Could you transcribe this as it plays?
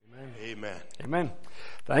Amen.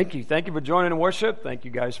 Thank you. Thank you for joining in worship. Thank you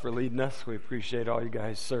guys for leading us. We appreciate all you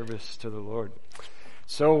guys' service to the Lord.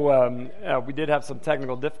 So we did have some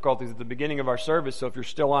technical difficulties at the beginning of our service, so if you're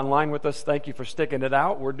still online with us, thank you for sticking it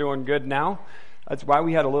out. We're doing good now. That's why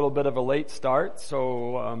we had a little bit of a late start.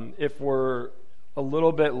 So if we're a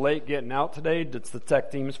little bit late getting out today, it's the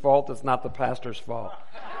tech team's fault. It's not the pastor's fault.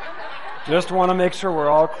 Just want to make sure we're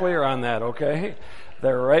all clear on that, okay?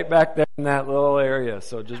 They're right back there in that little area,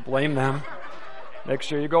 so just blame them. Make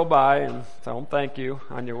sure you go by and tell them thank you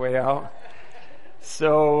on your way out.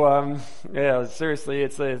 So, seriously,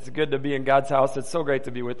 it's good to be in God's house. It's so great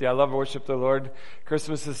to be with you. I love worship the Lord.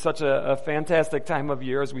 Christmas is such a fantastic time of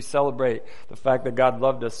year as we celebrate the fact that God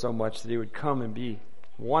loved us so much that He would come and be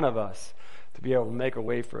one of us to be able to make a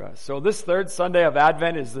way for us. So this third Sunday of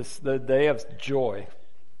Advent is the day of joy.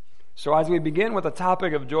 So as we begin with the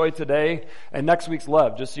topic of joy today and next week's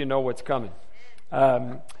love, just so you know what's coming,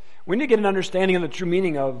 we need to get an understanding of the true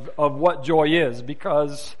meaning of what joy is,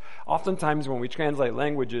 because oftentimes when we translate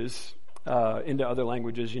languages into other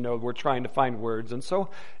languages, we're trying to find words. And so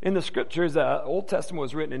in the scriptures, the Old Testament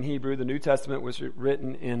was written in Hebrew, the New Testament was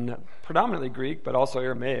written in predominantly Greek, but also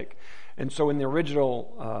Aramaic. And so in the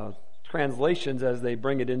original translations, as they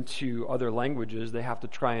bring it into other languages, they have to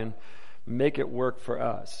try and make it work for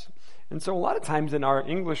us. And so a lot of times in our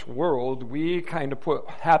English world, we kind of put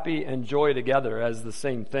happy and joy together as the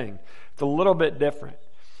same thing. It's a little bit different.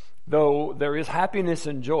 Though there is happiness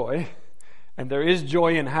and joy, and there is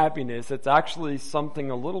joy and happiness, it's actually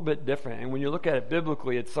something a little bit different. And when you look at it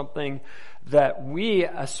biblically, it's something that we,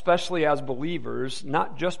 especially as believers,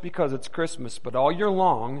 not just because it's Christmas, but all year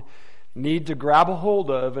long, need to grab a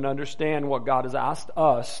hold of and understand what God has asked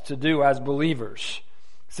us to do as believers.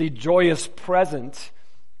 See, joy is present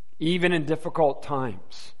even in difficult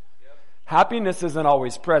times. Yep. Happiness isn't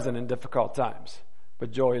always present in difficult times,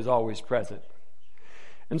 but joy is always present.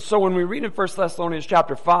 And so when we read in 1 Thessalonians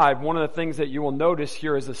chapter 5, one of the things that you will notice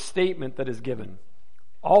here is a statement that is given.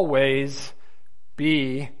 Always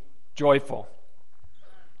be joyful.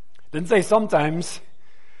 Didn't say sometimes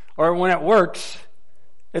or when it works.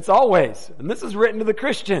 It's always. And this is written to the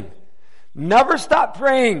Christian. Never stop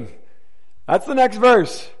praying. That's the next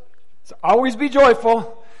verse. So always be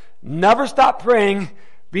joyful. Never stop praying.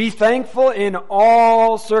 Be thankful in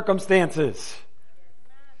all circumstances.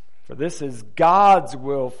 For this is God's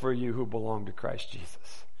will for you who belong to Christ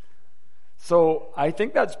Jesus. So I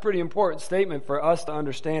think that's a pretty important statement for us to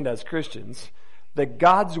understand as Christians, that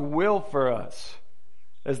God's will for us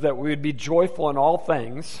is that we would be joyful in all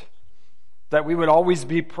things, that we would always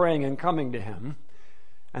be praying and coming to Him,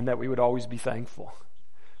 and that we would always be thankful.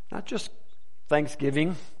 Not just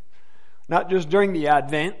Thanksgiving, not just during the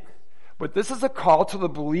Advent, but this is a call to the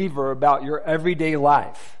believer about your everyday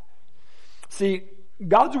life. See,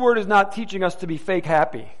 God's Word is not teaching us to be fake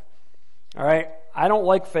happy. All right? I don't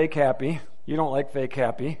like fake happy. You don't like fake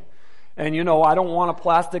happy. And I don't want a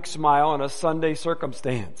plastic smile in a Sunday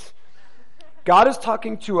circumstance. God is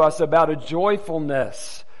talking to us about a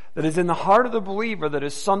joyfulness that is in the heart of the believer, that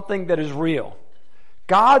is something that is real.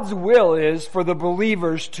 God's will is for the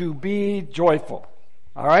believers to be joyful.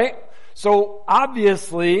 All right? So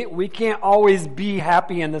obviously, we can't always be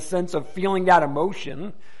happy in the sense of feeling that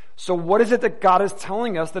emotion. So what is it that God is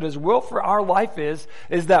telling us that His will for our life is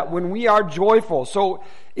that when we are joyful, so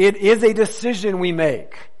it is a decision we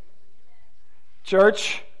make.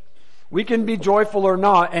 Church, we can be joyful or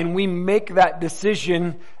not, and we make that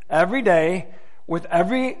decision every day with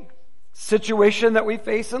every situation that we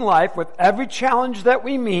face in life, with every challenge that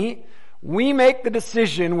we meet. We make the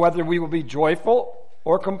decision whether we will be joyful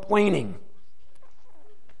or complaining.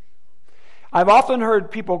 I've often heard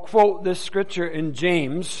people quote this scripture in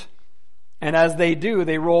James, and as they do,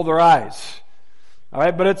 they roll their eyes. All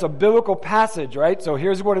right, but it's a biblical passage, right? So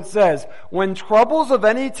here's what it says. When troubles of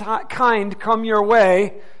any kind come your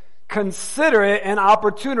way, consider it an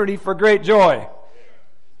opportunity for great joy.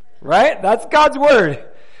 Right? That's God's word.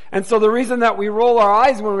 And so the reason that we roll our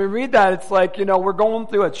eyes when we read that, it's like, we're going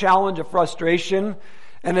through a challenge of frustration,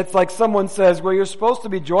 and it's like someone says, well, you're supposed to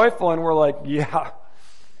be joyful, and we're like, yeah.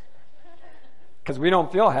 Because we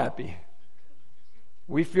don't feel happy.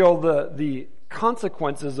 We feel the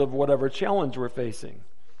consequences of whatever challenge we're facing.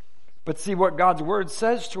 But see what God's word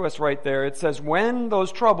says to us right there. It says when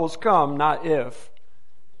those troubles come, not if,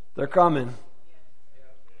 they're coming.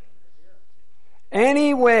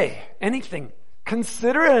 Anyway, anything,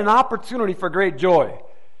 consider it an opportunity for great joy.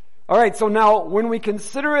 All right, so now when we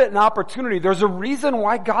consider it an opportunity, there's a reason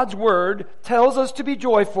why God's word tells us to be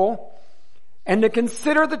joyful and to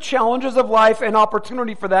consider the challenges of life an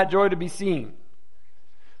opportunity for that joy to be seen.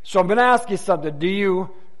 So I'm going to ask you something. Do you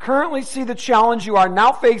currently see the challenge you are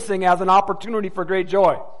now facing as an opportunity for great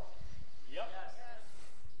joy? Yep.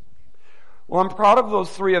 Well, I'm proud of those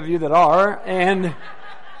 3 of you that are, and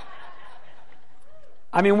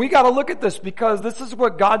I mean, we got to look at this because this is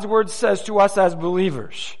what God's Word says to us as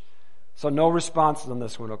believers. So no response on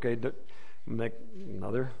this one, okay? Make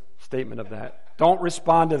another statement of that. Don't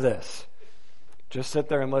respond to this. Just sit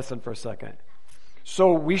there and listen for a second.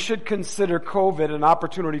 So we should consider COVID an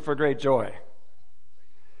opportunity for great joy.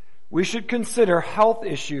 We should consider health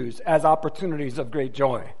issues as opportunities of great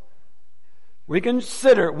joy. We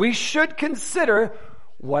should consider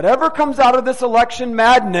whatever comes out of this election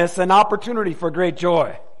madness an opportunity for great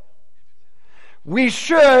joy. We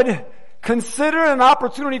should consider an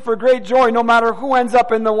opportunity for great joy no matter who ends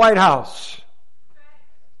up in the White House.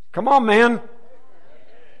 Come on, man.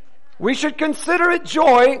 We should consider it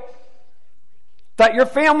joy that your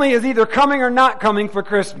family is either coming or not coming for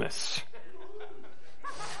Christmas.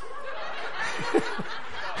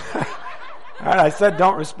 All right, I said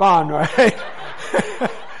don't respond, right?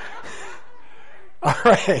 All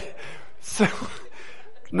right. So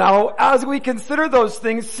now, as we consider those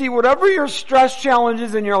things, see whatever your stress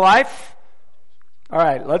challenges in your life. All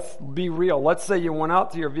right, let's be real. Let's say you went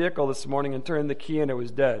out to your vehicle this morning and turned the key and it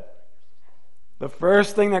was dead. The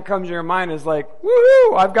first thing that comes to your mind is like,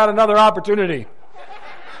 woohoo, I've got another opportunity.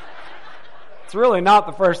 It's really not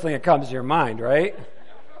the first thing that comes to your mind, right?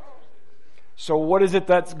 So what is it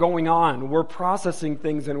that's going on? We're processing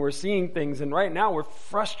things and we're seeing things, and right now we're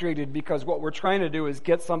frustrated because what we're trying to do is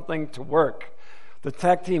get something to work. The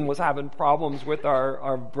tech team was having problems with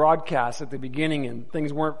our broadcast at the beginning and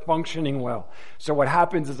things weren't functioning well. So what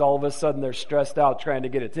happens is all of a sudden they're stressed out trying to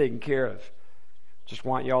get it taken care of. Just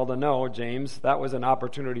want you all to know, James, that was an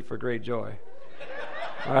opportunity for great joy.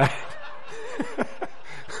 All right?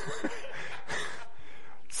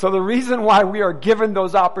 So the reason why we are given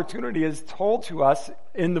those opportunities is told to us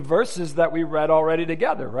in the verses that we read already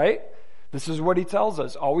together, right? This is what he tells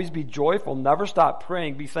us. Always be joyful, never stop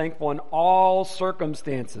praying, be thankful in all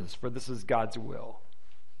circumstances, for this is God's will.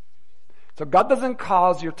 So God doesn't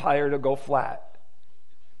cause your tire to go flat.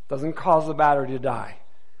 Doesn't cause the battery to die.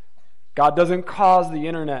 God doesn't cause the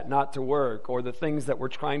internet not to work or the things that we're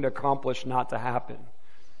trying to accomplish not to happen.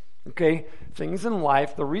 Okay, things in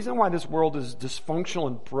life, the reason why this world is dysfunctional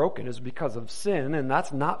and broken is because of sin, and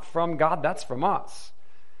that's not from God, that's from us.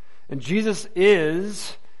 And Jesus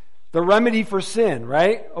is the remedy for sin,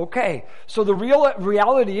 right? Okay, so the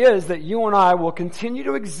reality is that you and I will continue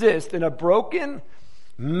to exist in a broken,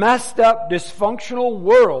 messed up, dysfunctional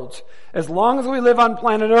world as long as we live on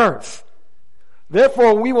planet Earth.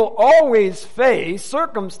 Therefore, we will always face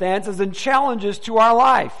circumstances and challenges to our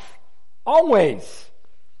life. Always.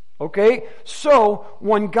 Okay, so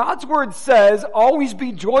when God's Word says, always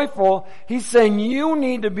be joyful, He's saying you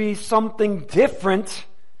need to be something different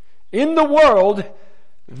in the world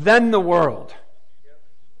than the world.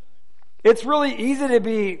 It's really easy to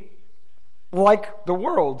be like the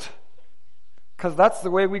world, because that's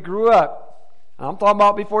the way we grew up. I'm talking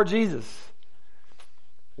about before Jesus.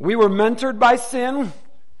 We were mentored by sin,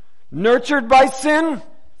 nurtured by sin.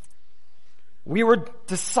 We were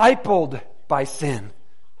discipled by sin.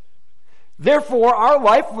 Therefore, our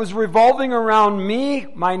life was revolving around me,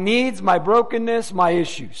 my needs, my brokenness, my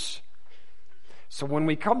issues. So when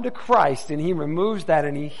we come to Christ and He removes that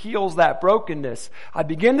and He heals that brokenness, I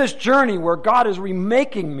begin this journey where God is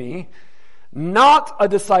remaking me not a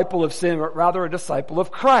disciple of sin, but rather a disciple of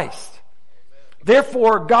Christ.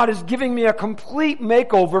 Therefore, God is giving me a complete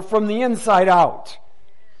makeover from the inside out.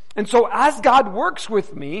 And so as God works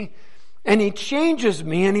with me and He changes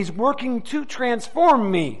me and He's working to transform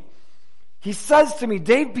me, He says to me,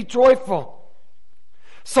 Dave, be joyful.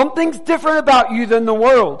 Something's different about you than the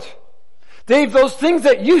world. Dave, those things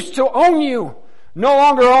that used to own you no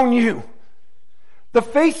longer own you. The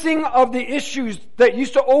facing of the issues that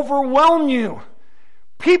used to overwhelm you.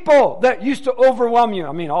 People that used to overwhelm you.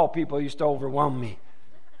 I mean, all people used to overwhelm me.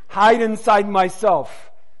 Hide inside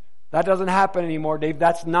myself. That doesn't happen anymore, Dave.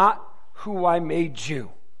 That's not who I made you.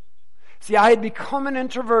 See, I had become an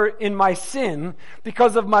introvert in my sin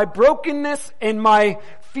because of my brokenness and my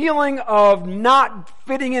feeling of not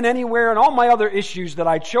fitting in anywhere and all my other issues that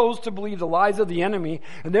I chose to believe the lies of the enemy,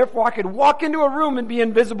 and therefore I could walk into a room and be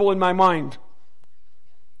invisible in my mind.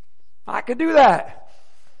 I could do that.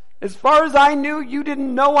 As far as I knew, you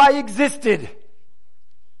didn't know I existed.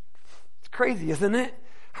 It's crazy, isn't it?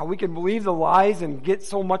 How we can believe the lies and get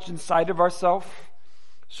so much inside of ourselves.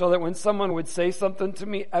 So that when someone would say something to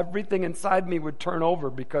me, everything inside me would turn over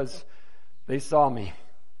because they saw me.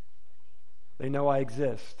 They know I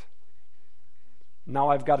exist. Now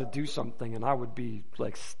I've got to do something, and I would be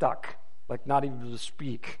like stuck, like not even able to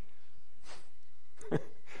speak.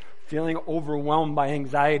 Feeling overwhelmed by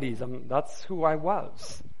anxieties. That's who I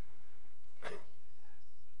was.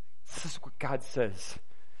 This is what God says.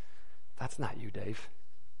 That's not you, Dave.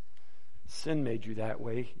 Sin made you that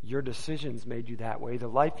way. Your decisions made you that way. The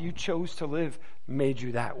life you chose to live made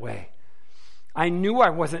you that way. I knew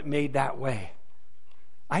I wasn't made that way.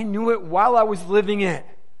 I knew it while I was living it.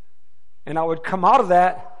 And I would come out of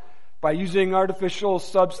that by using artificial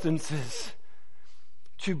substances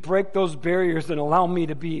to break those barriers and allow me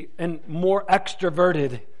to be more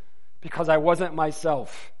extroverted because I wasn't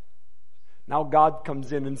myself. Now God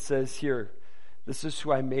comes in and says, here, this is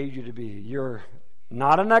who I made you to be. You're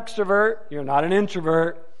not an extrovert. You're not an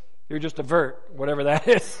introvert. You're just a vert, whatever that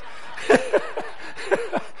is.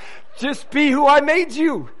 Just be who I made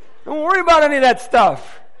you. Don't worry about any of that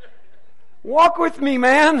stuff. Walk with me,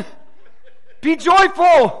 man. Be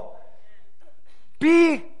joyful.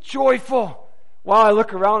 Be joyful. While I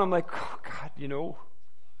look around, I'm like, oh, God,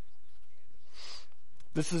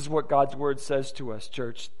 This is what God's word says to us,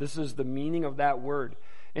 church. This is the meaning of that word.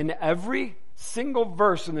 In every single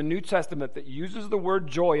verse in the New Testament that uses the word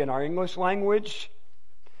joy in our English language,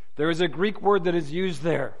 there is a Greek word that is used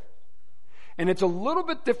there. And it's a little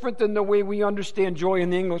bit different than the way we understand joy in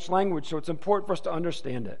the English language, so it's important for us to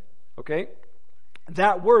understand it. Okay?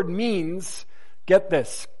 That word means, get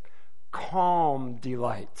this, calm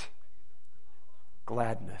delight.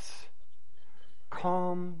 Gladness.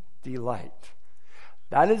 Calm delight.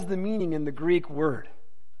 That is the meaning in the Greek word.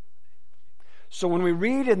 So when we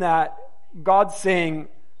read in that, God's saying,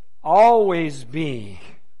 always be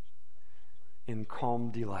in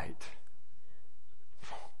calm delight.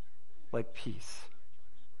 Like peace.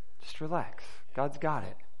 Just relax. God's got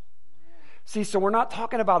it. See, so we're not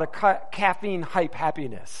talking about a caffeine hype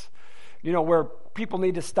happiness. Where people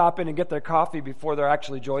need to stop in and get their coffee before they're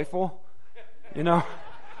actually joyful.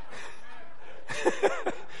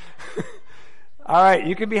 All right,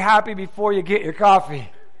 you can be happy before you get your coffee.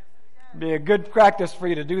 It'd be a good practice for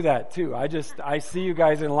you to do that too. I see you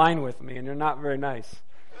guys in line with me and you're not very nice.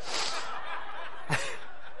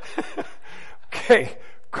 Okay,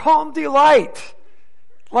 calm delight.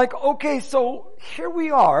 So here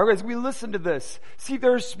we are as we listen to this. See,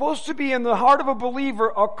 there's supposed to be in the heart of a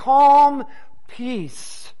believer a calm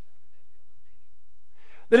peace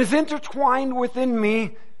that is intertwined within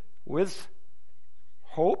me with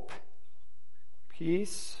hope,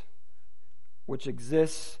 peace, which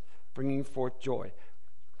exists, bringing forth joy.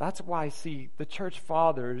 That's why, the church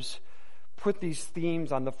fathers put these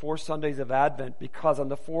themes on the 4 Sundays of Advent, because on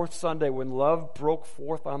the 4th Sunday, when love broke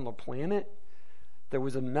forth on the planet, there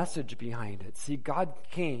was a message behind it. See, God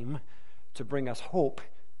came to bring us hope,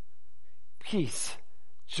 peace,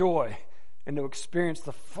 joy, and to experience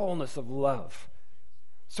the fullness of love.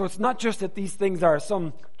 So it's not just that these things are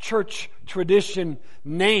some church tradition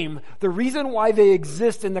name. The reason why they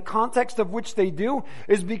exist in the context of which they do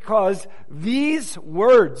is because these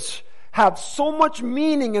words have so much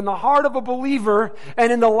meaning in the heart of a believer and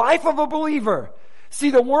in the life of a believer.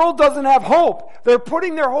 See, the world doesn't have hope. They're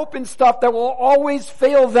putting their hope in stuff that will always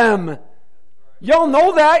fail them. Y'all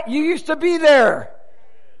know that. You used to be there.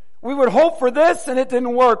 We would hope for this and it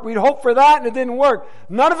didn't work. We'd hope for that and it didn't work.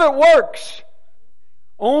 None of it works.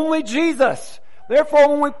 Only Jesus. Therefore,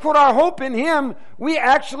 when we put our hope in Him, we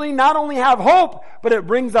actually not only have hope, but it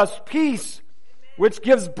brings us peace, which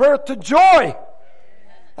gives birth to joy.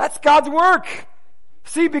 That's God's work.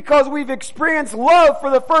 See, because we've experienced love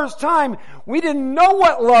for the first time, we didn't know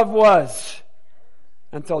what love was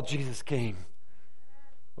until Jesus came.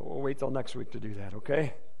 We'll wait till next week to do that,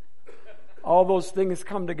 okay? All those things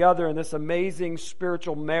come together in this amazing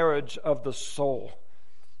spiritual marriage of the soul.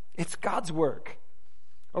 It's God's work.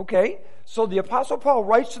 Okay, so the Apostle Paul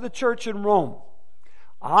writes to the church in Rome,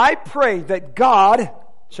 I pray that God,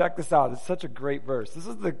 check this out, it's such a great verse.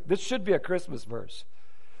 This should be a Christmas verse.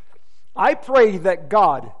 I pray that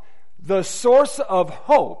God, the source of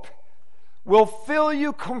hope, will fill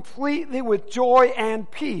you completely with joy and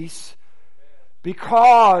peace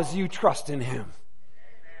because you trust in Him.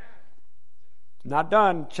 Not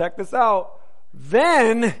done. Check this out.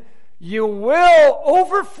 Then you will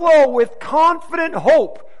overflow with confident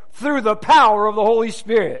hope through the power of the Holy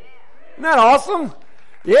Spirit. Isn't that awesome?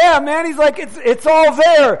 Yeah, man, he's like, it's all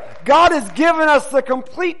there. God has given us the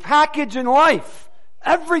complete package in life.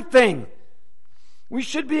 Everything. We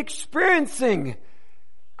should be experiencing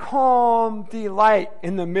calm delight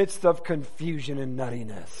in the midst of confusion and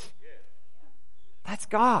nuttiness. That's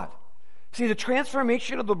God. See, the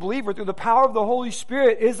transformation of the believer through the power of the Holy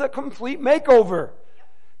Spirit is a complete makeover.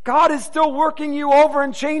 God is still working you over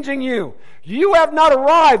and changing you. You have not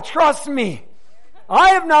arrived, trust me.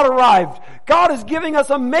 I have not arrived. God is giving us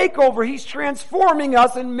a makeover. He's transforming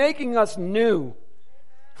us and making us new.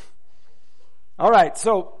 All right,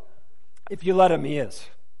 so if you let Him, He is.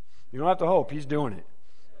 You don't have to hope. He's doing it.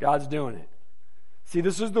 God's doing it. See,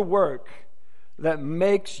 this is the work that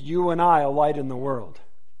makes you and I a light in the world.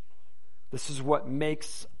 This is what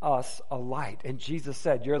makes us a light. And Jesus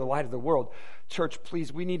said, you're the light of the world. Church,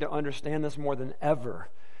 please, we need to understand this more than ever.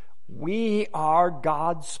 We are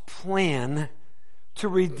God's plan to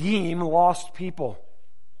redeem lost people.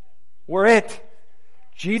 We're it.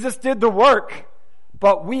 Jesus did the work,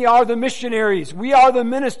 but we are the missionaries. We are the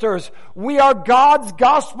ministers. We are God's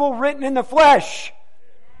gospel written in the flesh.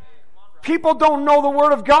 People don't know the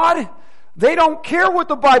Word of God. They don't care what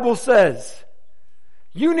the Bible says.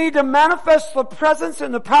 You need to manifest the presence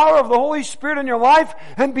and the power of the Holy Spirit in your life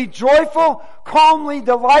and be joyful, calmly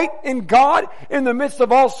delight in God in the midst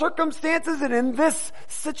of all circumstances. And in this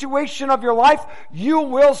situation of your life, you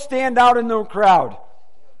will stand out in the crowd.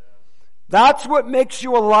 That's what makes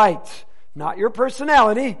you a light. Not your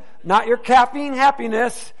personality, not your caffeine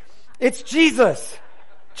happiness. It's Jesus.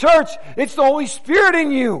 Church, it's the Holy Spirit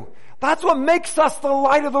in you. That's what makes us the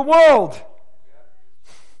light of the world.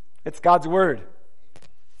 It's God's Word.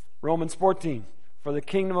 Romans 14, for the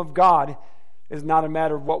kingdom of God is not a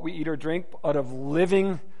matter of what we eat or drink, but of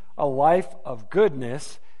living a life of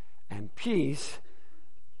goodness and peace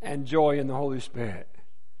and joy in the Holy Spirit.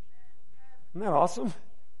 Isn't that awesome?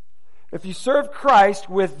 If you serve Christ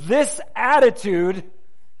with this attitude,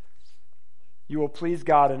 you will please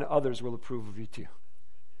God and others will approve of you too.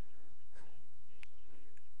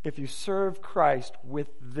 If you serve Christ with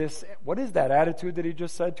this, what is that attitude that He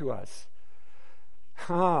just said to us?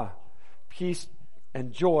 Peace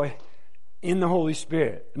and joy in the Holy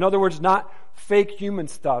Spirit. In other words, not fake human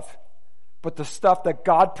stuff, but the stuff that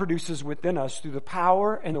God produces within us through the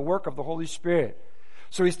power and the work of the Holy Spirit.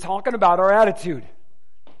 So He's talking about our attitude.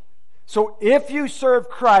 So if you serve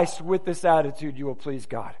Christ with this attitude, you will please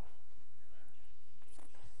God.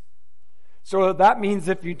 So that means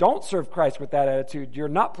if you don't serve Christ with that attitude, you're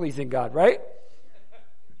not pleasing God, right?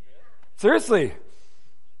 Seriously.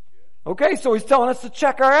 Okay, so He's telling us to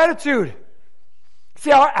check our attitude.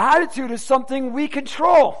 See, our attitude is something we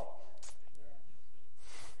control.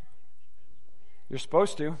 You're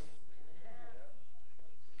supposed to.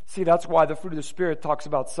 See, that's why the fruit of the Spirit talks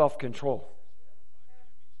about self-control.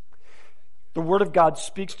 The Word of God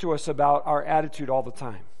speaks to us about our attitude all the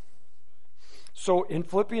time. So in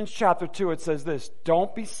Philippians chapter 2, it says this: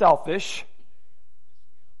 don't be selfish.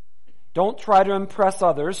 Don't try to impress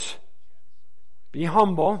others. Be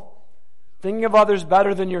humble. Thinking of others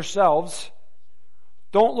better than yourselves.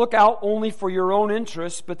 Don't look out only for your own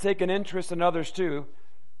interests, but take an interest in others too.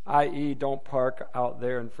 I.e., don't park out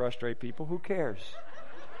there and frustrate people. Who cares?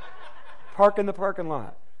 Park in the parking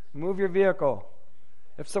lot. Move your vehicle.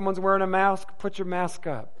 If someone's wearing a mask, put your mask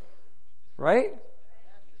up. Right?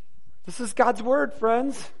 This is God's Word,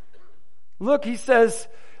 friends. Look, He says,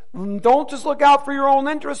 don't just look out for your own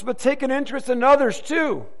interests, but take an interest in others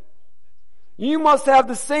too. You must have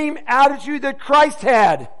the same attitude that Christ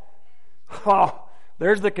had. Oh,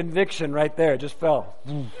 there's the conviction right there. It just fell.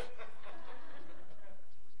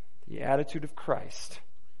 The attitude of Christ.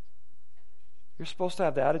 You're supposed to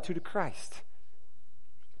have the attitude of Christ.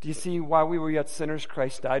 Do you see why we were yet sinners,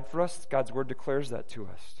 Christ died for us? God's Word declares that to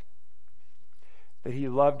us. That He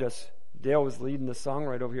loved us. Dale was leading the song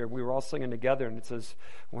right over here. We were all singing together, and it says,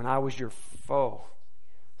 when I was your foe,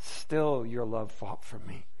 still your love fought for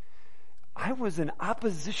me. I was in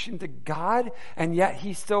opposition to God, and yet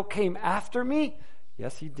He still came after me?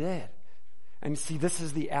 Yes, He did. And see, this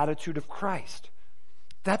is the attitude of Christ.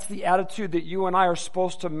 That's the attitude that you and I are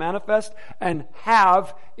supposed to manifest and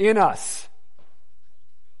have in us.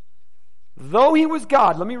 Though He was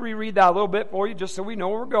God, let me reread that a little bit for you just so we know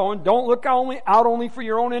where we're going. Don't look out only for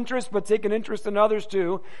your own interest, but take an interest in others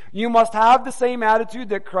too. You must have the same attitude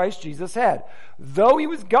that Christ Jesus had. Though He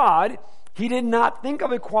was God, He did not think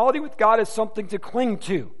of equality with God as something to cling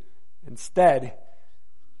to. Instead,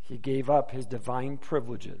 He gave up His divine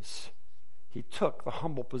privileges. He took the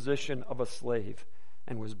humble position of a slave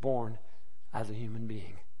and was born as a human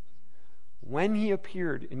being. When He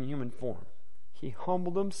appeared in human form, He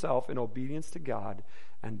humbled Himself in obedience to God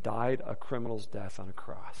and died a criminal's death on a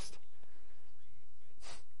cross.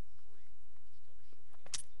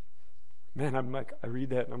 Man, I read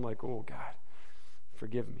that and I'm like, oh God,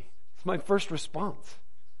 forgive me. It's my first response.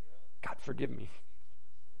 God, forgive me.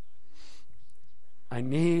 I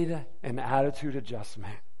need an attitude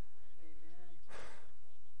adjustment.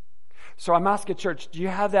 So I'm asking church, do you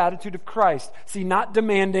have the attitude of Christ? See, not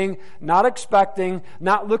demanding, not expecting,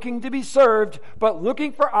 not looking to be served, but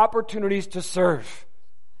looking for opportunities to serve.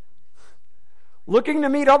 Looking to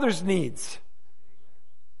meet others' needs.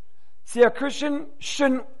 See, a Christian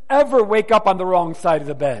shouldn't ever wake up on the wrong side of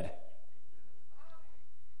the bed.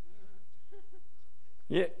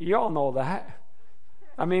 You all know that.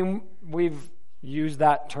 I mean, we've used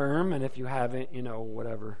that term, and if you haven't,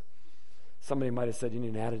 whatever. Somebody might have said you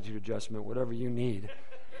need an attitude adjustment, whatever you need.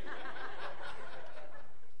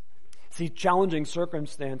 See, challenging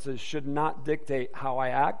circumstances should not dictate how I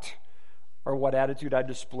act or what attitude I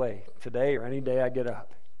display today or any day I get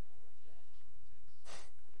up.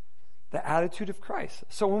 The attitude of Christ.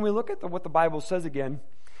 So when we look at what the Bible says again,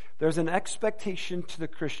 there's an expectation to the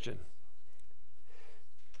Christian.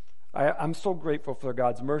 I'm so grateful for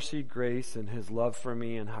God's mercy, grace, and His love for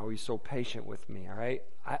me and how He's so patient with me, all right?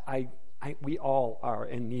 We all are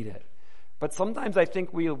and need it. But sometimes I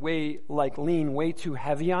think we lean way too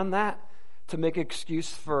heavy on that to make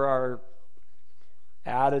excuse for our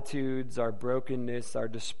attitudes, our brokenness, our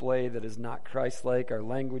display that is not Christ-like, our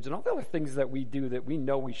language, and all the other things that we do that we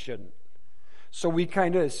know we shouldn't. So we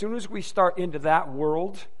kind of, as soon as we start into that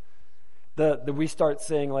world, we start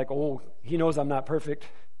saying like, oh, He knows I'm not perfect.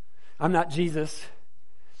 I'm not Jesus.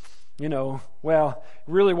 Well,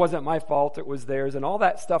 it really wasn't my fault, it was theirs, and all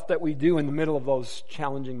that stuff that we do in the middle of those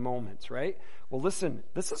challenging moments, right? Well, listen,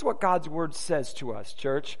 this is what God's Word says to us,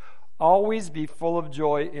 church. Always be full of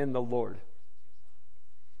joy in the Lord.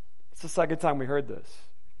 It's the second time we heard this.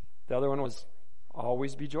 The other one was,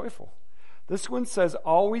 always be joyful. This one says,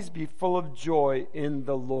 always be full of joy in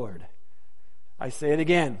the Lord. I say it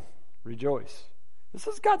again, rejoice. This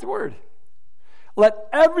is God's Word. Let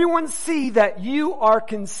everyone see that you are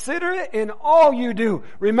considerate in all you do.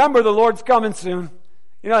 Remember, the Lord's coming soon.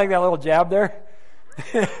 Like that little jab there?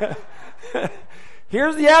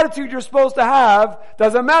 Here's the attitude you're supposed to have.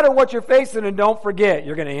 Doesn't matter what you're facing, and don't forget,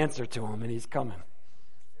 you're going to answer to Him, and He's coming.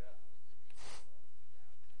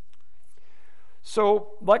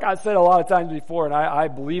 So, like I said a lot of times before, and I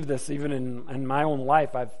believe this even in my own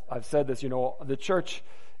life, I've said this, the church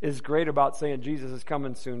is great about saying Jesus is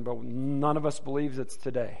coming soon, but none of us believes it's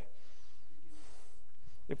today.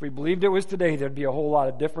 If we believed it was today, there'd be a whole lot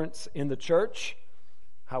of difference in the church,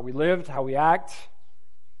 how we lived, how we act.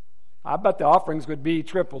 I bet the offerings would be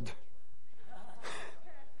tripled.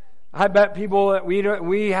 I bet people that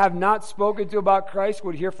we have not spoken to about Christ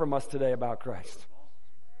would hear from us today about Christ.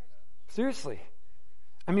 Seriously.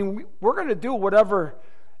 I mean, we're going to do whatever.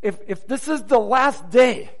 If this is the last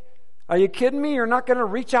day, are you kidding me? You're not going to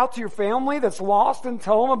reach out to your family that's lost and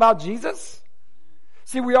tell them about Jesus?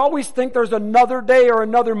 See, we always think there's another day or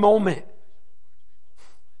another moment.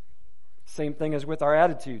 Same thing as with our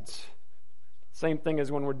attitudes. Same thing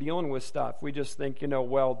as when we're dealing with stuff. We just think,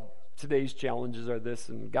 well, today's challenges are this,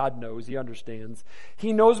 and God knows, He understands.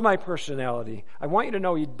 He knows my personality. I want you to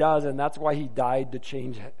know He does, and that's why He died to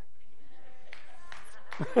change it.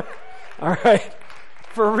 All right?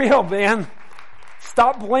 For real, man.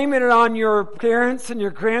 Stop blaming it on your parents and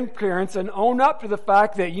your grandparents and own up to the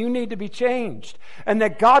fact that you need to be changed and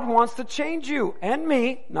that God wants to change you and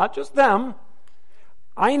me, not just them.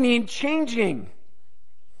 I need changing.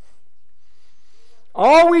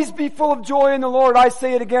 Always be full of joy in the Lord. I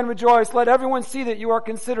say it again, rejoice. Let everyone see that you are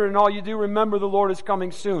considerate in all you do. Remember, the Lord is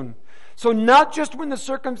coming soon. So not just when the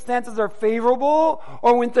circumstances are favorable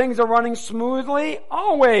or when things are running smoothly,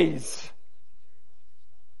 always.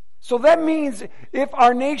 So that means if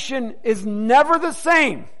our nation is never the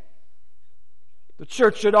same, the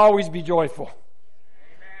church should always be joyful. Amen.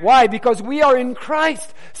 Why? Because we are in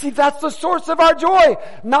Christ. See, that's the source of our joy,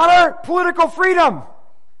 not our political freedom.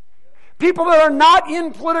 People that are not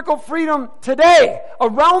in political freedom today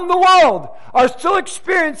around the world are still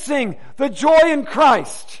experiencing the joy in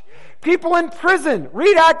Christ. People in prison,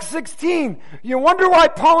 read Acts 16. You wonder why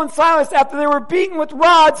Paul and Silas, after they were beaten with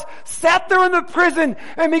rods, sat there in the prison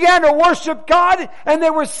and began to worship God, and they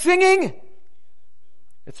were singing.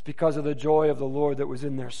 It's because of the joy of the Lord that was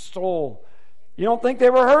in their soul. You don't think they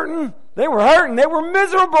were hurting? They were hurting. They were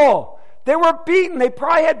miserable. They were beaten. They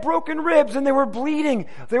probably had broken ribs and they were bleeding.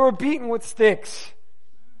 They were beaten with sticks.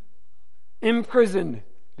 Imprisoned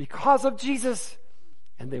because of Jesus,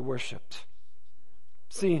 and they worshiped.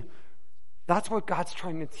 See, that's what God's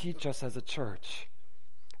trying to teach us as a church,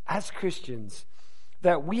 as Christians,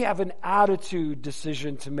 that we have an attitude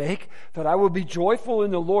decision to make, that I will be joyful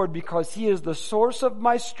in the Lord because He is the source of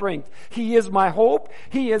my strength. He is my hope.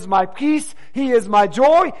 He is my peace. He is my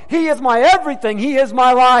joy. He is my everything. He is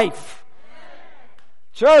my life.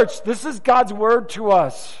 Church, this is God's word to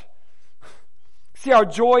us. See, our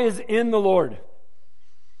joy is in the Lord.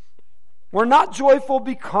 We're not joyful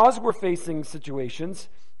because we're facing situations.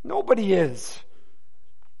 Nobody is.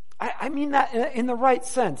 I mean that in the right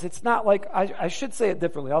sense. It's not like, I should say it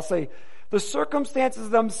differently. I'll say, the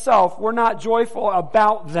circumstances themselves, we're not joyful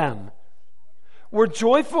about them. We're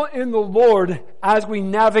joyful in the Lord as we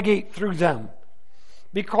navigate through them.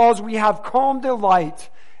 Because we have calm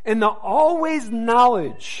delight in the always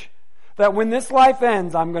knowledge that when this life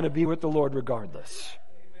ends, I'm going to be with the Lord regardless.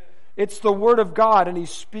 It's the Word of God, and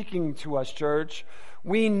He's speaking to us, church.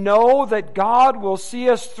 We know that God will see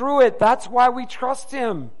us through it. That's why we trust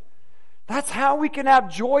Him. That's how we can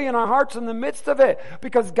have joy in our hearts in the midst of it,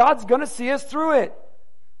 because God's going to see us through it.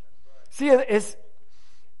 See, it's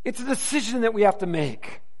a decision that we have to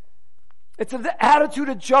make. It's an attitude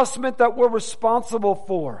adjustment that we're responsible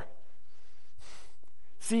for.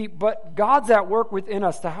 See, but God's at work within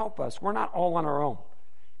us to help us. We're not all on our own.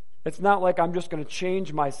 It's not like I'm just going to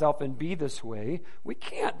change myself and be this way. We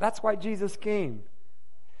can't. That's why Jesus came.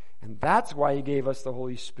 And that's why He gave us the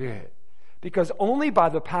Holy Spirit. Because only by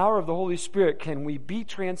the power of the Holy Spirit can we be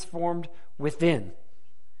transformed within.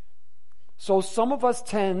 So some of us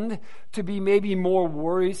tend to be maybe more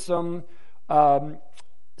worrisome,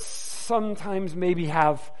 sometimes maybe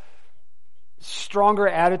have stronger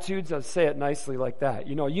attitudes. I'll say it nicely like that.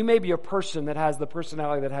 You know, you may be a person that has the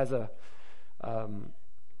personality that has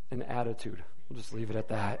an attitude. We'll just leave it at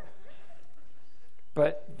that.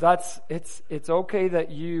 But it's okay that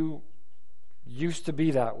you used to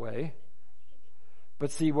be that way. But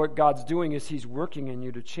see, what God's doing is He's working in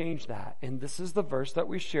you to change that. And this is the verse that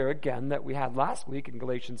we share again that we had last week in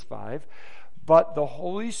Galatians 5. But the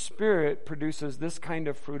Holy Spirit produces this kind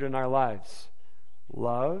of fruit in our lives: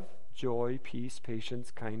 love, joy, peace, patience,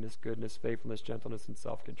 kindness, goodness, faithfulness, gentleness, and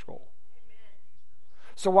self-control.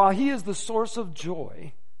 So while He is the source of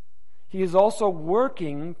joy, He is also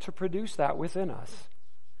working to produce that within us.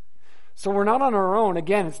 So we're not on our own.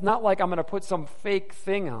 Again, it's not like I'm going to put some fake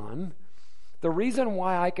thing on. The reason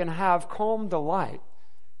why I can have calm delight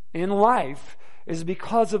in life is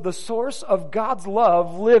because of the source of God's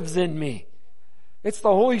love lives in me. It's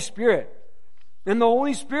the Holy Spirit. And the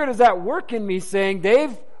Holy Spirit is at work in me saying,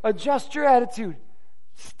 Dave, adjust your attitude.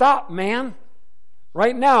 Stop, man.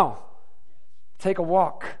 Right now. Take a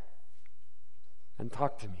walk and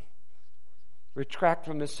talk to me. Retract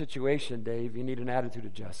from this situation, Dave. You need an attitude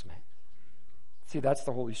adjustment. See, that's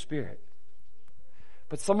the Holy Spirit.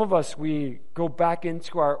 But some of us, we go back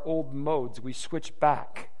into our old modes. We switch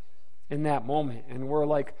back in that moment. And we're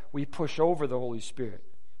like, we push over the Holy Spirit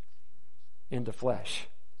into flesh.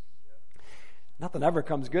 Nothing ever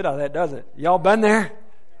comes good out of that, does it? Y'all been there?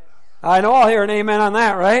 I know I'll hear an amen on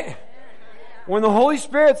that, right? When the Holy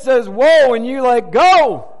Spirit says, whoa, and you like,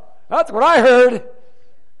 go! That's what I heard.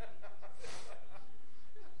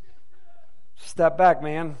 Step back,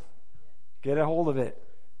 man. Get a hold of it.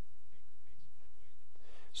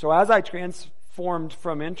 So as I transformed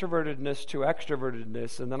from introvertedness to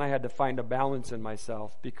extrovertedness, and then I had to find a balance in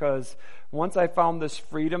myself, because once I found this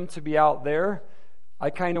freedom to be out there, I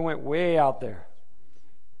kind of went way out there.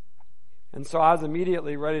 And so I was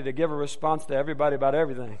immediately ready to give a response to everybody about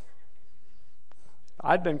everything.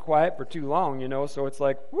 I'd been quiet for too long, so it's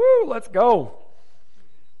like, woo, let's go.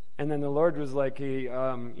 And then the Lord was like, hey,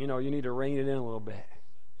 you need to rein it in a little bit.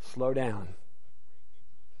 Slow down.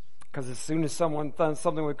 Because as soon as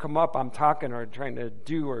something would come up, I'm talking or trying to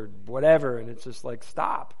do or whatever, and it's just like,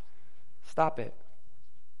 stop it.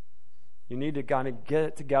 You need to kind of get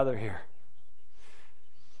it together here.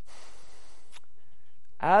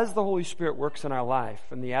 As the Holy Spirit works in our life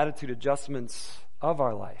and the attitude adjustments of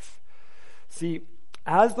our life, see,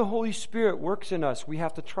 as the Holy Spirit works in us, we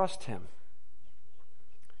have to trust Him.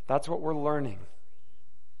 That's what we're learning.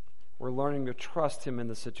 We're learning to trust Him in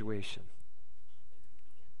the situation.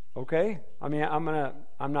 Okay? I mean,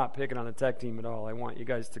 I'm not picking on the tech team at all. I want you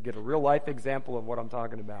guys to get a real life example of what I'm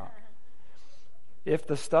talking about. If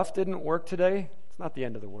the stuff didn't work today, it's not the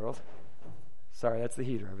end of the world. Sorry, that's the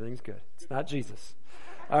heater. Everything's good. It's not Jesus.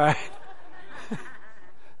 All right.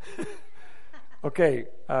 Okay.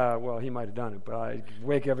 Well, he might have done it, but I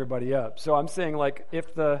wake everybody up. So I'm saying, like,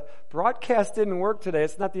 if the broadcast didn't work today,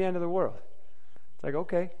 it's not the end of the world. It's like,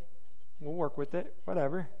 okay, we'll work with it.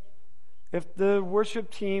 Whatever. If the worship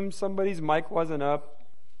team, somebody's mic wasn't up,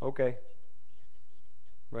 okay.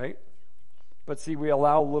 Right? But see, we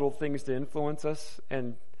allow little things to influence us,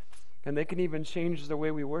 and they can even change the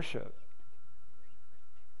way we worship.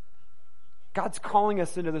 God's calling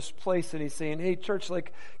us into this place, and He's saying, hey, church,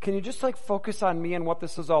 can you just focus on me and what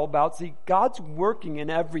this is all about? See, God's working in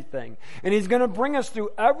everything, and He's going to bring us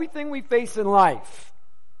through everything we face in life.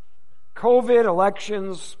 COVID,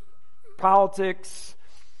 elections, politics,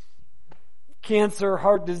 cancer,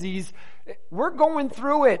 heart disease. We're going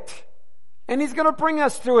through it. And He's going to bring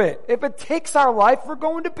us through it. If it takes our life, we're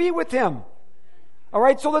going to be with Him. All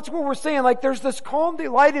right, so that's what we're saying. Like, there's this calm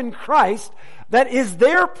delight in Christ that is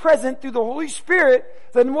there present through the Holy Spirit.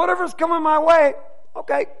 Then whatever's coming my way,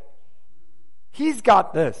 okay, He's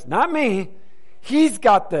got this. Not me. He's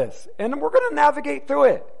got this. And we're going to navigate through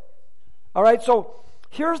it. All right, so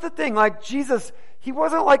here's the thing. Like, Jesus, He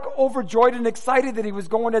wasn't like overjoyed and excited that He was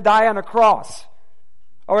going to die on a cross.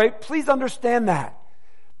 All right, please understand that.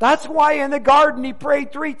 That's why in the garden He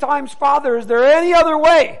prayed 3 times, Father, is there any other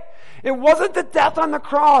way? It wasn't the death on the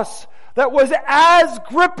cross that was as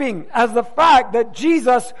gripping as the fact that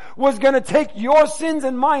Jesus was going to take your sins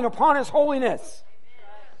and mine upon His holiness.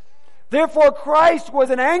 Therefore, Christ was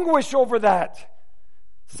in anguish over that,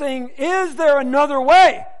 saying, is there another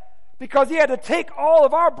way? Because He had to take all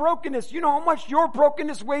of our brokenness. You know how much your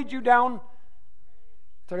brokenness weighed you down?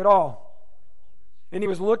 Took it all. And He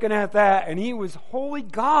was looking at that, and He was holy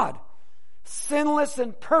God, sinless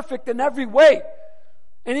and perfect in every way.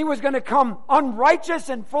 And He was going to come unrighteous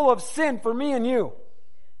and full of sin for me and you.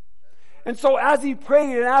 And so as He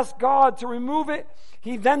prayed and asked God to remove it,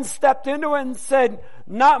 He then stepped into it and said,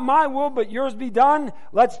 not my will, but yours be done.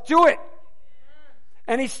 Let's do it.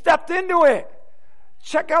 And He stepped into it.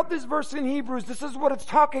 Check out this verse in Hebrews. This is what it's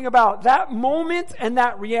talking about. That moment and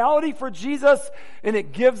that reality for Jesus, and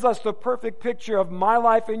it gives us the perfect picture of my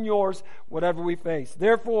life and yours, whatever we face.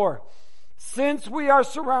 Therefore, since we are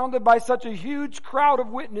surrounded by such a huge crowd of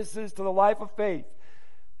witnesses to the life of faith,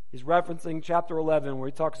 he's referencing chapter 11 where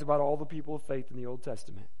he talks about all the people of faith in the Old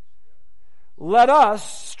Testament. Let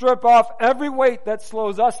us strip off every weight that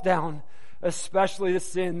slows us down, especially the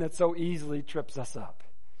sin that so easily trips us up.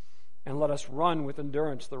 And let us run with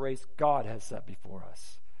endurance the race God has set before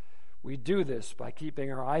us. We do this by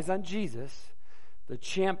keeping our eyes on Jesus, the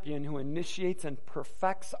champion who initiates and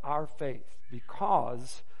perfects our faith.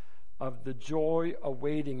 Because of the joy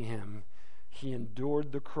awaiting Him, He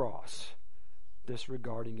endured the cross,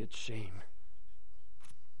 disregarding its shame.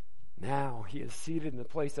 Now He is seated in the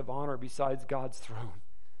place of honor beside God's throne.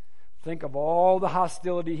 Think of all the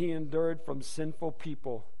hostility He endured from sinful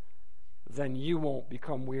people. Then you won't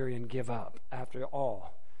become weary and give up. After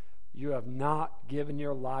all, you have not given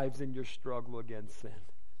your lives in your struggle against sin.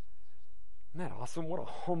 Isn't that awesome? What a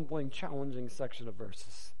humbling, challenging section of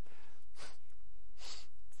verses. It's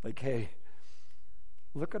like, hey,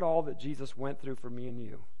 look at all that Jesus went through for me and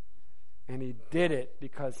you. And He did it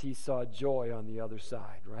because He saw joy on the other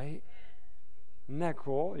side, right? Isn't that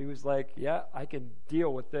cool? He was like, yeah, I can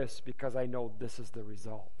deal with this because I know this is the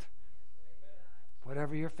result.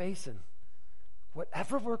 Whatever you're facing,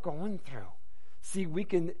 whatever we're going through, see, we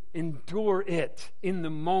can endure it in the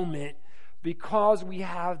moment because we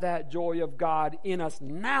have that joy of God in us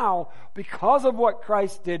now because of what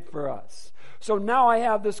Christ did for us. So now I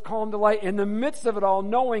have this calm delight in the midst of it all,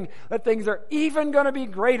 knowing that things are even going to be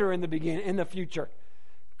greater in the future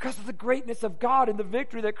because of the greatness of God and the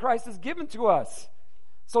victory that Christ has given to us.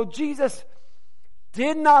 So Jesus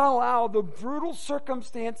did not allow the brutal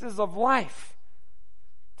circumstances of life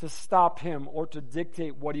to stop Him or to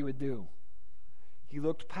dictate what He would do. He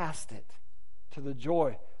looked past it to the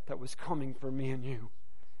joy that was coming for me and you.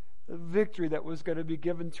 The victory that was going to be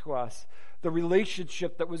given to us. The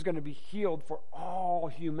relationship that was going to be healed for all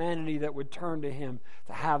humanity that would turn to Him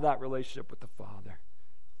to have that relationship with the Father.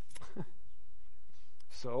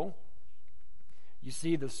 So, you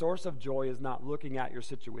see, the source of joy is not looking at your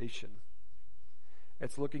situation.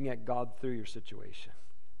 It's looking at God through your situation.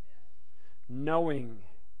 Knowing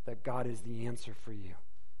that God is the answer for you.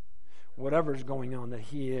 Whatever's going on, that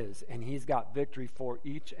He is. And He's got victory for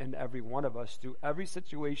each and every one of us through every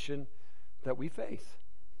situation that we face.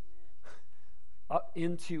 Up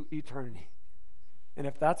into eternity. And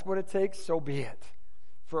if that's what it takes, so be it.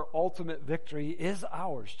 For ultimate victory is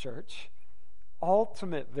ours, church.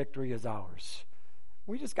 Ultimate victory is ours.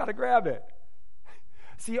 We just got to grab it.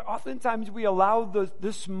 See, oftentimes we allow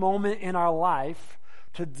this moment in our life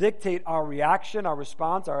to dictate our reaction, our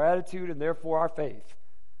response, our attitude, and therefore our faith.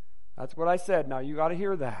 That's what I said. Now you got to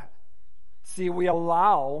hear that. See, we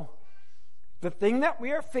allow the thing that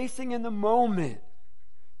we are facing in the moment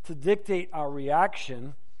to dictate our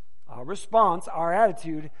reaction, our response, our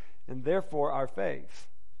attitude, and therefore our faith.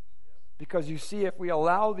 Because you see, if we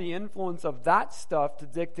allow the influence of that stuff to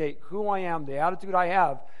dictate who I am, the attitude I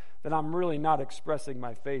have, then I'm really not expressing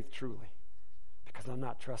my faith truly. Because I'm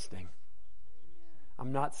not trusting.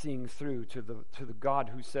 I'm not seeing through to the God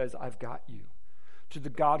who says, I've got you. To the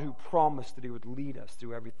God who promised that He would lead us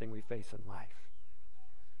through everything we face in life.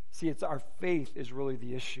 See, it's our faith is really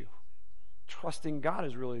the issue. Trusting God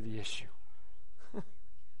is really the issue.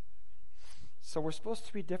 So we're supposed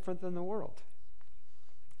to be different than the world.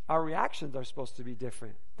 Our reactions are supposed to be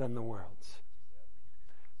different than the world's.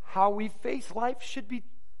 How we face life should be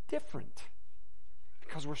different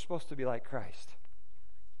because we're supposed to be like Christ.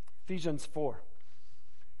 Ephesians 4.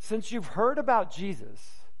 Since you've heard about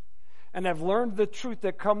Jesus and have learned the truth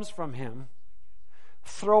that comes from him,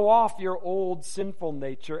 throw off your old sinful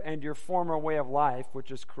nature and your former way of life,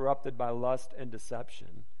 which is corrupted by lust and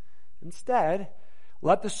deception. Instead,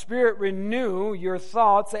 let the Spirit renew your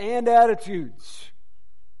thoughts and attitudes.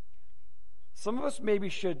 Some of us maybe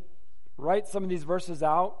should write some of these verses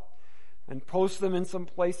out and post them in some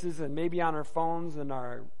places and maybe on our phones and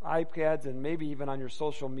our iPads and maybe even on your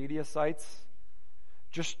social media sites.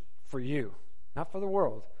 Just for you. Not for the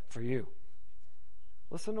world, for you.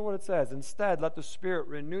 Listen to what it says. Instead, let the Spirit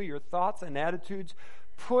renew your thoughts and attitudes.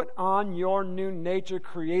 Put on your new nature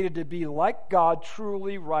created to be like God,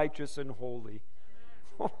 truly righteous and holy.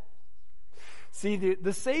 See,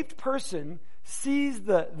 the saved person sees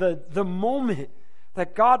the moment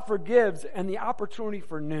that God forgives and the opportunity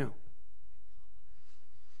for new.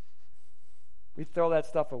 We throw that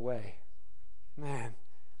stuff away. Man,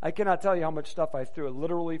 I cannot tell you how much stuff I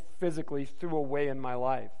literally, physically threw away in my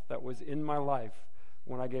life that was in my life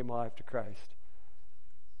when I gave my life to Christ.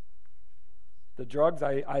 The drugs,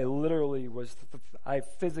 I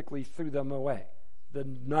physically threw them away the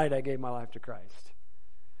night I gave my life to Christ.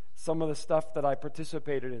 Some of the stuff that I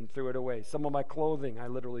participated in, threw it away. Some of my clothing, I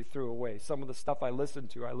literally threw away. Some of the stuff I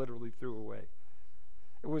listened to, I literally threw away.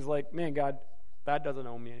 It was like, man, God, that doesn't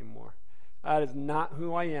own me anymore. That is not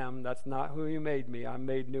who I am. That's not who you made me. I'm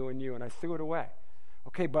made new in you, and I threw it away.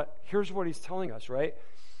 Okay, but here's what he's telling us, right?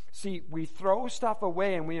 See, we throw stuff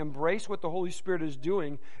away and we embrace what the Holy Spirit is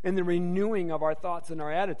doing in the renewing of our thoughts and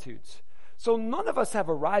our attitudes. So none of us have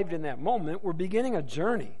arrived in that moment. We're beginning a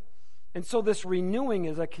journey. And so this renewing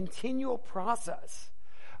is a continual process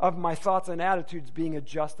of my thoughts and attitudes being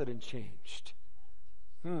adjusted and changed.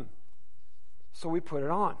 So we put it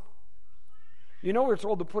on. You know we're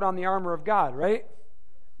told to put on the armor of God, right?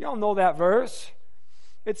 You all know that verse.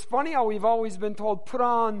 It's funny how we've always been told, put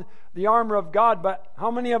on the armor of God, but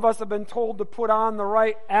how many of us have been told to put on the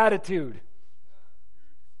right attitude?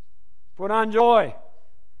 Put on joy.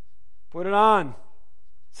 Put it on.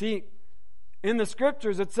 See, in the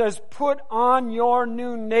scriptures it says, put on your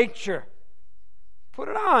new nature. Put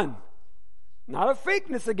it on. Not a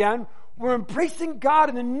fakeness again. We're embracing God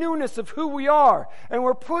in the newness of who we are, and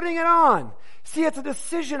we're putting it on. See, it's a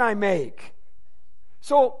decision I make.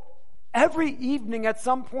 So, every evening at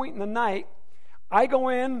some point in the night, I go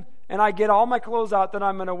in and I get all my clothes out that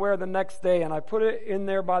I'm going to wear the next day, and I put it in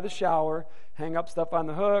there by the shower, hang up stuff on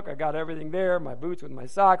the hook. I got everything there, my boots with my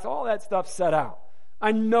socks, all that stuff set out.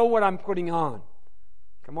 I know what I'm putting on.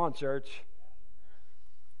 Come on, church.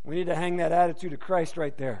 We need to hang that attitude of Christ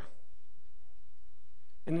right there.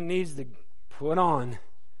 And it needs to put on.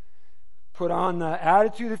 Put on the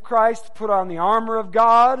attitude of Christ, put on the armor of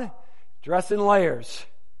God, dress in layers.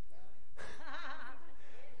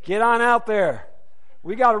 Get on out there.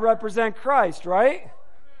 We got to represent Christ, right?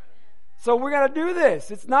 So we got to do this.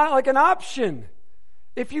 It's not like an option.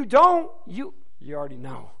 If you don't, you already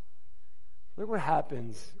know. Look what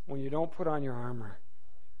happens when you don't put on your armor.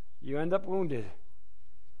 You end up wounded.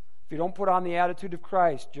 If you don't put on the attitude of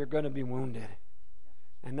Christ, you're going to be wounded.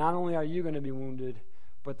 And not only are you going to be wounded,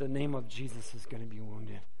 but the name of Jesus is going to be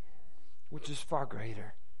wounded, which is far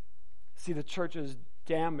greater. See, the church has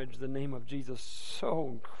damaged the name of Jesus so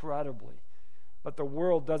incredibly, but the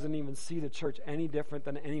world doesn't even see the church any different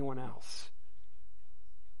than anyone else.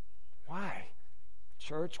 Why?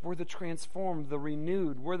 Church, we're the transformed, the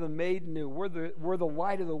renewed, we're the made new, we're the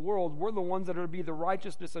light of the world, we're the ones that are to be the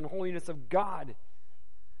righteousness and holiness of God.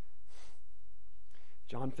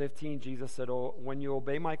 John 15, Jesus said, "Oh, when you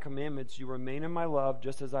obey my commandments, you remain in my love,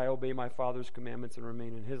 just as I obey my Father's commandments and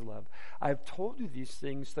remain in his love. I have told you these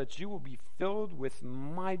things so that you will be filled with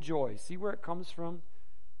my joy." See where it comes from?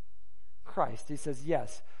 Christ. He says,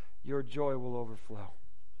 yes, your joy will overflow.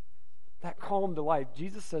 That calm delight,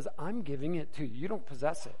 Jesus says, I'm giving it to you. You don't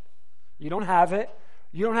possess it. You don't have it.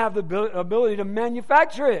 You don't have the ability to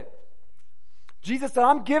manufacture it. Jesus said,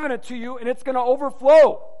 I'm giving it to you, and it's going to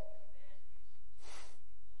overflow.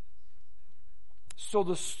 So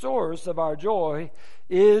the source of our joy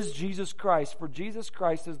is Jesus Christ. For Jesus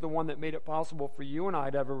Christ is the one that made it possible for you and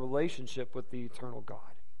I to have a relationship with the eternal God.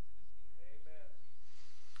 Amen.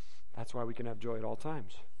 That's why we can have joy at all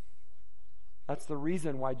times. That's the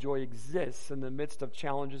reason why joy exists in the midst of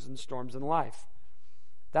challenges and storms in life.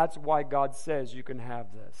 That's why God says you can have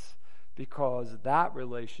this, because that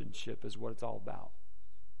relationship is what it's all about.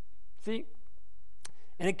 See?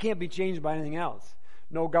 And it can't be changed by anything else.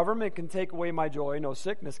 No government can take away my joy. No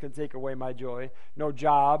sickness can take away my joy. No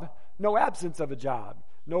job. No absence of a job.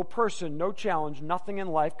 No person, no challenge, nothing in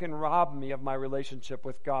life can rob me of my relationship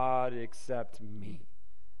with God except me.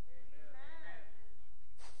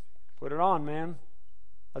 Put it on, man.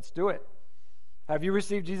 Let's do it. Have you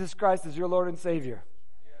received Jesus Christ as your Lord and Savior?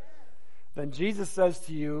 Yes. Then Jesus says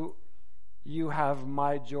to you, you have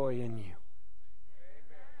my joy in you.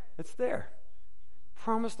 Amen. It's there.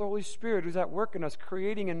 Promise the Holy Spirit who's at work in us,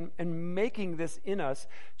 creating and making this in us,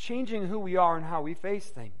 changing who we are and how we face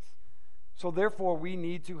things. So therefore, we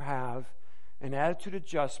need to have an attitude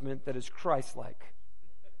adjustment that is Christ-like.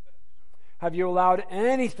 Have you allowed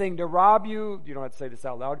anything to rob you, you don't have to say this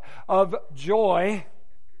out loud, of joy,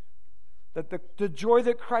 that the joy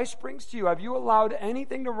that Christ brings to you? Have you allowed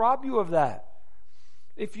anything to rob you of that?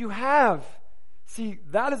 If you have, see,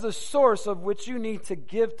 that is a source of which you need to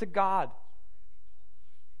give to God.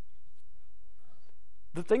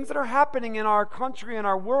 The things that are happening in our country and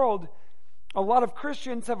our world, a lot of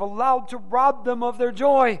Christians have allowed to rob them of their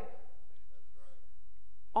joy.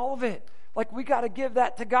 All of it. Like, we got to give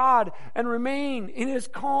that to God and remain in His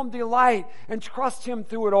calm delight and trust Him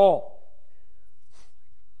through it all.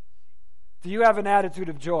 Do you have an attitude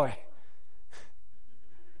of joy?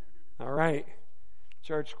 All right.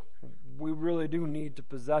 Church, we really do need to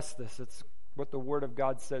possess this. It's what the Word of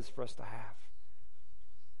God says for us to have.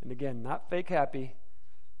 And again, not fake happy,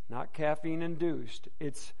 not caffeine induced.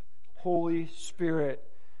 It's Holy Spirit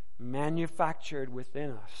manufactured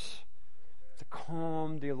within us. It's a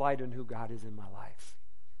calm delight in who God is in my life.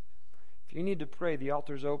 If you need to pray, the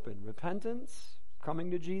altar's open. Repentance, coming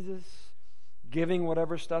to Jesus, giving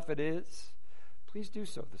whatever stuff it is, please do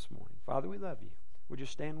so this morning. Father, we love you. Would you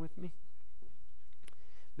stand with me?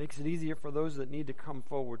 Makes it easier for those that need to come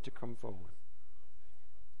forward to come forward.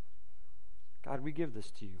 God, we give this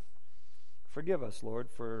to you. Forgive us, Lord,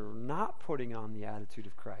 for not putting on the attitude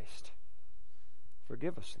of Christ.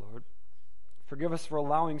 Forgive us, Lord. Forgive us for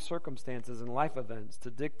allowing circumstances and life events to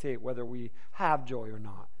dictate whether we have joy or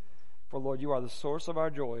not. For, Lord, you are the source of our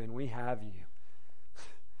joy, and we have you.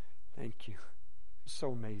 Thank you.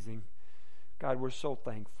 So amazing. God, we're so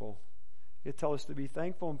thankful. You tell us to be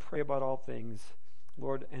thankful and pray about all things.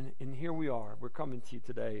 Lord, and here we are. We're coming to you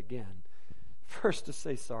today again. First, to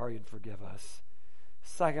say sorry and forgive us.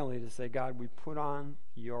 Secondly, to say, God, we put on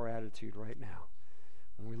your attitude right now.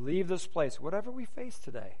 When we leave this place, whatever we face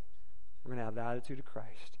today, we're going to have the attitude of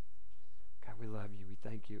Christ. God, we love you. We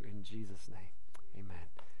thank you in Jesus' name.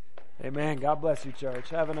 Amen. Amen. God bless you, church.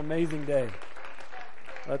 Have an amazing day.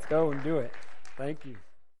 Let's go and do it. Thank you.